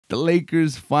The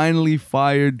Lakers finally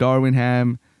fired Darvin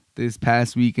Ham this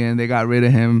past weekend. They got rid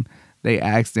of him. They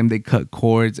axed him. They cut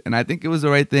cords. And I think it was the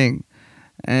right thing.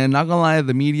 And not gonna lie,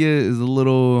 the media is a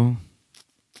little,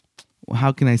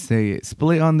 how can I say it,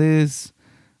 split on this,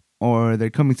 or they're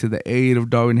coming to the aid of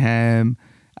Darvin Ham.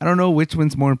 I don't know which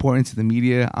one's more important to the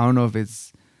media. I don't know if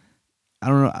it's, I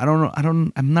don't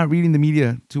know. I'm not reading the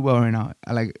media too well right now.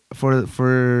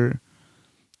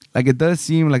 It does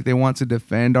seem like they want to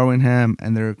defend Darvin Ham,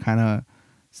 and they're kind of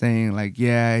saying like,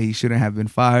 yeah, he shouldn't have been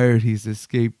fired. He's a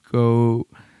scapegoat.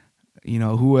 You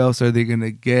know, who else are they going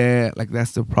to get? Like,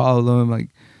 that's the problem. Like,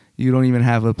 you don't even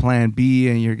have a plan B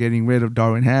and you're getting rid of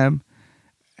Darvin Ham.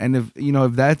 And if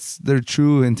that's their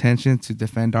true intention, to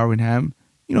defend Darvin Ham,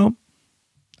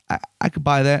 I could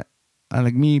buy that.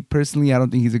 Like, me personally, I don't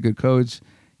think he's a good coach.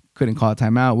 Couldn't call a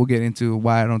timeout. We'll get into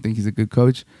why I don't think he's a good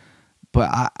coach.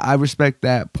 But I respect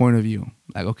that point of view.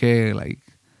 Like, okay, like,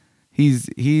 he's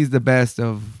the best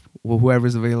of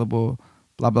whoever's available,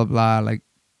 blah, blah, blah. Like,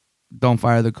 don't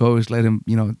fire the coach. Let him,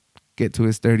 get to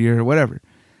his third year or whatever.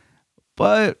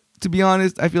 But to be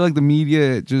honest, I feel like the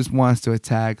media just wants to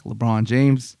attack LeBron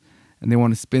James. And they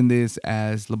want to spin this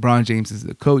as LeBron James is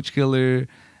the coach killer.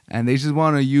 And they just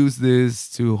want to use this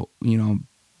to,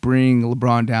 bring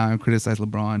LeBron down, criticize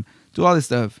LeBron, do all this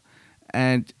stuff.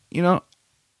 And,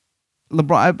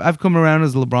 LeBron, I've come around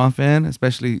as a LeBron fan,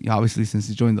 especially, obviously, since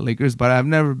he joined the Lakers. But I've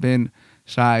never been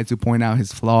shy to point out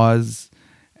his flaws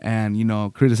and,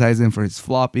 criticize him for his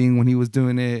flopping when he was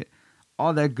doing it.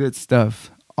 All that good stuff.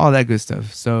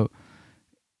 So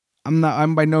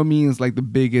I'm by no means like the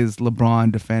biggest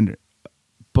LeBron defender.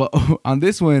 But on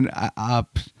this one,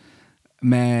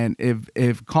 man,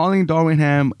 if calling Darvin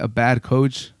Ham a bad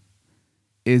coach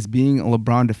is being a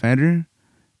LeBron defender,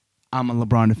 I'm a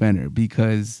LeBron defender.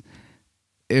 Because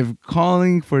if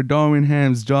calling for Darvin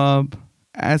Ham's job,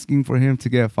 asking for him to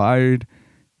get fired,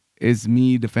 is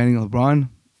me defending LeBron,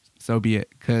 so be it.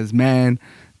 Because, man,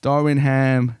 Darvin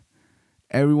Ham,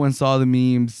 everyone saw the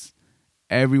memes.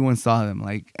 Everyone saw them.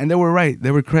 Like, and they were right.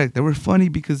 They were correct. They were funny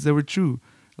because they were true.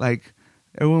 Like,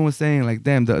 everyone was saying, like,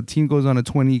 damn, the team goes on a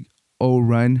 20-0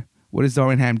 run. What is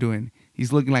Darvin Ham doing?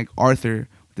 He's looking like Arthur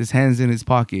with his hands in his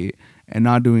pocket and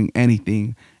not doing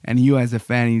anything. And you as a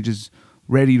fan, you're just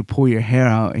ready to pull your hair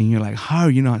out. And you're like, how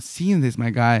are you not seeing this,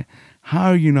 my guy? How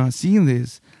are you not seeing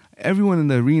this? Everyone in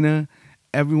the arena,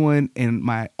 everyone in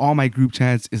all my group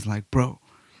chats is like, bro,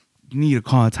 you need to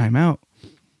call a timeout.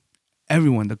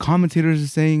 Everyone, the commentators are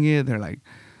saying it. They're like,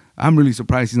 I'm really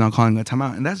surprised he's not calling a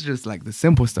timeout. And that's just like the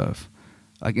simple stuff.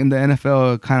 Like in the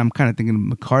NFL, I'm kind of thinking of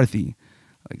McCarthy,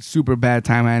 like super bad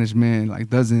time management, like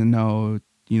doesn't know,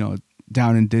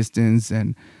 down and distance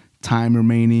and time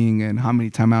remaining and how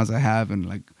many timeouts I have and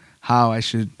like how I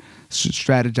should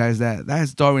strategize that.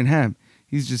 That's Darvin Ham.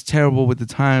 He's just terrible with the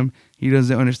time. He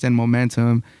doesn't understand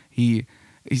momentum. He's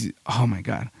oh my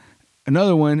God.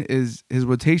 Another one is his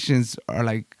rotations are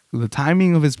like, the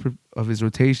timing of his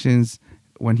rotations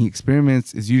when he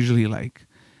experiments is usually like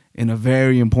in a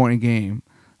very important game.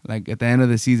 Like at the end of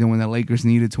the season when the Lakers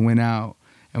needed to win out,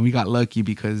 and we got lucky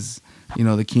because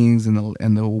the Kings and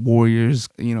the Warriors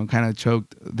kind of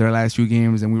choked their last few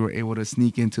games, and we were able to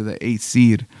sneak into the 8th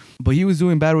seed. But he was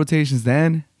doing bad rotations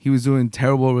then. He was doing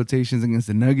terrible rotations against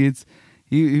the Nuggets.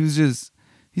 He's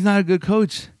not a good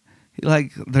coach.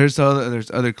 Like there's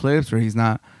other clips where he's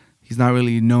not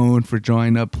really known for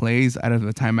drawing up plays out of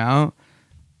a timeout.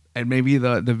 And maybe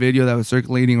the video that was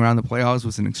circulating around the playoffs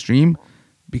was an extreme,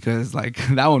 because like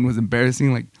that one was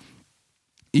embarrassing. Like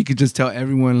you could just tell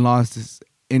everyone lost his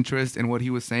interest in what he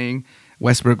was saying.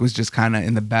 Westbrook was just kind of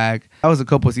in the back. That was a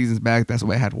couple of seasons back. That's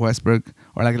why I had Westbrook.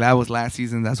 Or like that was last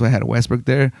season. That's why I had Westbrook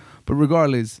there. But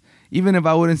regardless, even if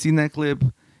I wouldn't seen that clip,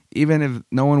 even if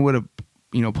no one would have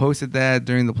posted that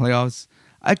during the playoffs,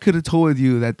 I could have told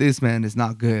you that this man is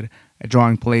not good at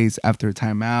drawing plays after a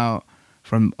timeout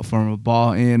from a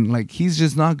ball in. Like, he's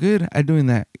just not good at doing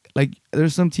that. Like,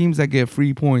 there's some teams that get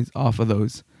free points off of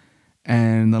those,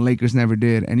 and the Lakers never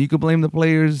did. And you could blame the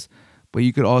players, but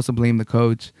you could also blame the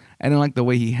coach. And then, like, the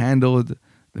way he handled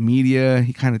the media,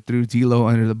 he kind of threw D'Lo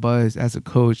under the bus. As a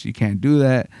coach, you can't do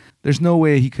that. There's no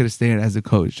way he could have stayed as a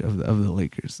coach of the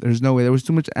Lakers. There's no way. There was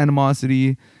too much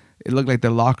animosity. It looked like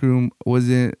the locker room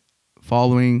wasn't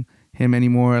following him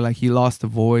anymore. Like, he lost the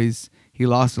voice. He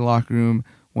lost the locker room.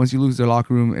 Once you lose the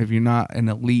locker room, if you're not an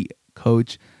elite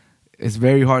coach, it's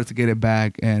very hard to get it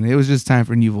back. And it was just time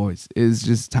for a new voice. It's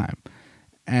just time.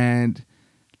 And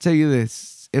I'll tell you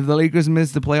this, if the Lakers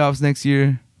miss the playoffs next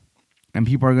year, and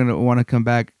people are going to want to come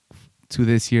back to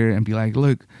this year and be like,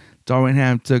 look, Darvin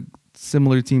Ham took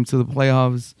similar team to the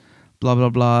playoffs, blah, blah,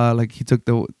 blah. Like, he took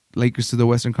the Lakers to the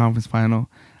Western Conference Final.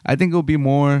 I think it'll be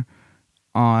more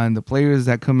on the players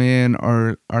that come in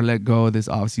or are let go this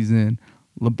offseason.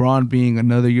 LeBron being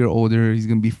another year older, he's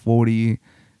gonna be 40.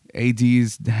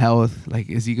 AD's health, like,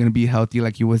 is he gonna be healthy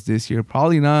like he was this year?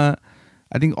 Probably not.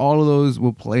 I think all of those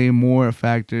will play more a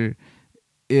factor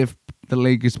if the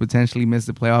Lakers potentially miss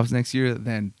the playoffs next year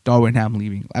than Darvin Ham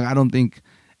leaving. Like, I don't think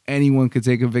anyone could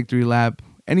take a victory lap.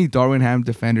 Any Darvin Ham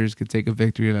defenders could take a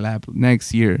victory lap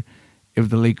next year if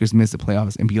the Lakers miss the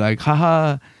playoffs and be like,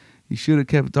 haha, you should have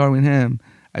kept Darvin Ham.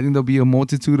 I think there'll be a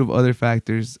multitude of other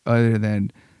factors other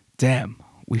than, damn,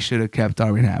 we should have kept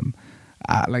Darvin Ham.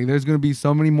 Like, there's going to be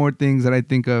so many more things that I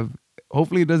think of.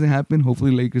 Hopefully it doesn't happen.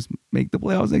 Hopefully Lakers make the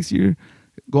playoffs next year,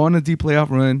 go on a deep playoff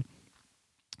run.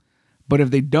 But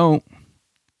if they don't,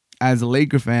 as a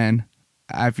Laker fan,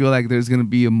 I feel like there's going to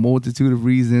be a multitude of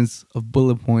reasons, of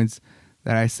bullet points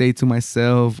that I say to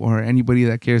myself or anybody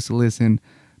that cares to listen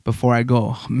before I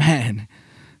go, man,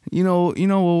 you know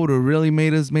what would have really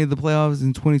made the playoffs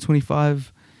in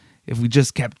 2025? If we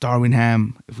just kept Darvin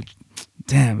Ham.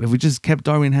 If we just kept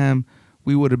Darvin Ham,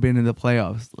 we would have been in the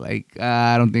playoffs. Like,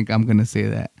 I don't think I'm going to say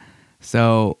that.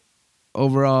 So,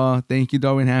 overall, thank you,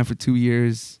 Darvin Ham, for 2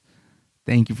 years.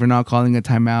 Thank you for not calling a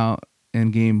timeout in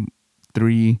Game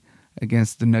 3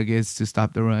 against the Nuggets to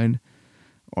stop the run,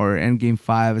 or in Game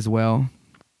 5 as well.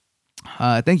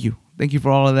 Thank you. Thank you for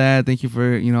all of that. Thank you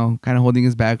for, kind of holding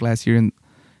us back last year. And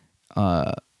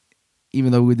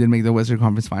even though we did make the Western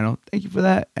Conference Final, thank you for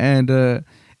that. And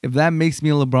if that makes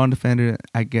me a LeBron defender,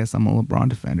 I guess I'm a LeBron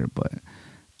defender. But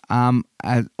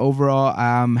overall,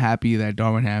 I'm happy that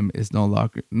Darvin Ham is no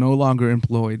longer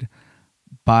employed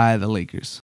by the Lakers.